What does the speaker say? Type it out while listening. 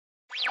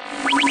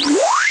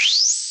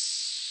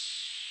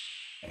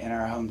in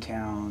our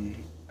hometown,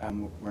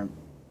 where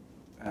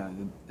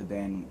the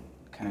band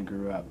kind of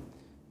grew up,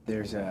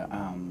 there's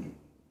a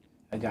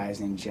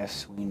guy's named Jeff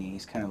Sweeney.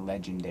 He's kind of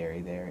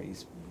legendary there.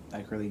 He's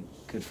like really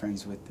good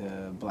friends with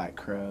the Black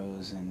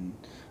Crowes and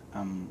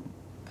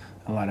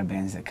a lot of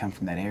bands that come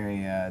from that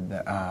area.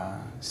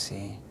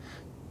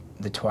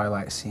 The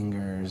Twilight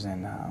Singers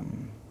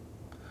and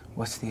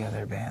what's the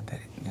other band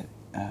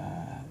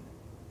that?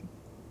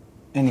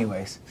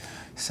 Anyways,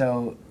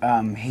 so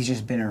he's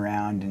just been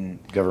around and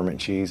Government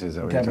Cheese, is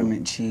that what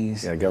Government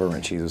Cheese. Yeah,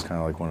 Government Cheese was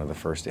kind of like one of the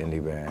first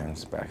indie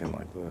bands back in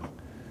like the.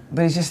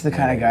 But he's just the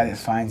kind of guy that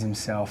finds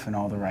himself in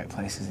all the right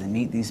places and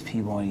meet these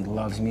people, and he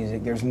loves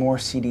music. There's more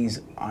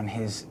CDs on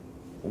his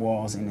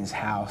walls in his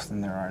house than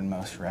there are in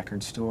most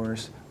record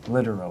stores.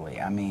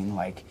 Literally, I mean,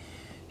 like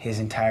his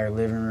entire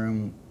living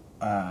room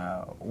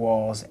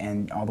walls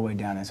and all the way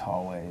down his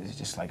hallway is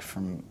just like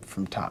from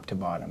top to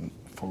bottom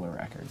full of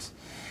records.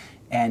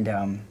 And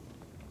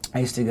I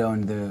used to go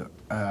into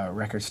the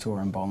record store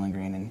in Bowling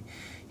Green, and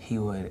he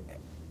would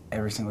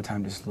every single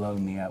time just load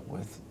me up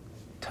with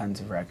tons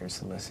of records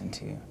to listen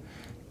to.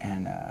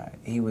 And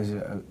he was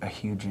a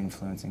huge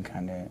influence in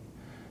kind of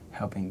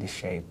helping to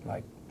shape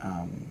like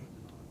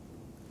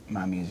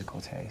my musical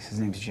taste. His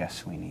name's Jeff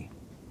Sweeney.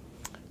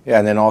 Yeah,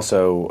 and then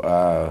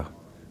also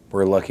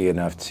we're lucky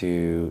enough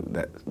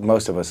that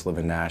most of us live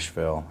in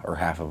Nashville, or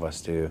half of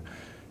us do,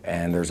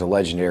 and there's a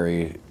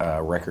legendary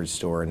record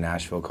store in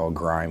Nashville called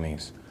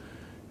Grimey's.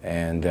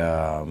 And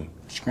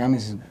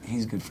Grimey's,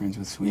 he's good friends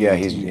with Sweeney.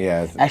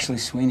 Yeah, Actually,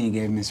 Sweeney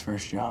gave him his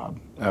first job.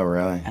 Oh,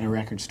 really? At a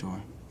record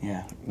store.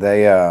 Yeah.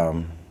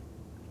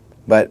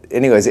 But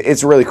anyways,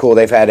 it's really cool.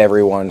 They've had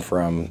everyone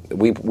from,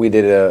 we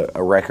did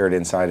a record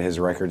inside his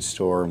record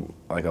store,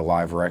 like a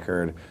live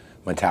record.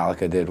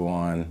 Metallica did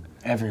one.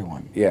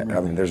 Everyone. Yeah, really.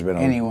 I mean, there's been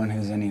anyone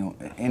who's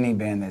any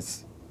band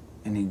that's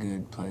any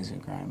good plays at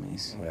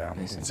Grimey's. Yeah.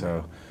 Basically.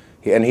 So,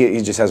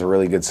 he just has a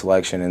really good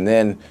selection. And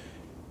then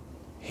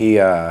he,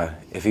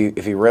 if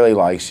he really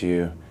likes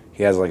you,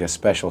 he has like a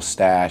special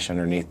stash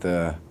underneath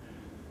the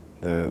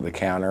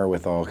counter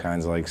with all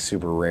kinds of like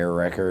super rare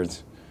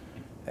records,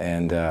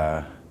 and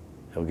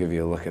he'll give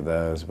you a look at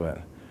those,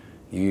 but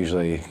you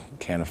usually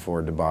can't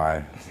afford to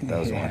buy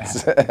those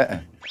ones.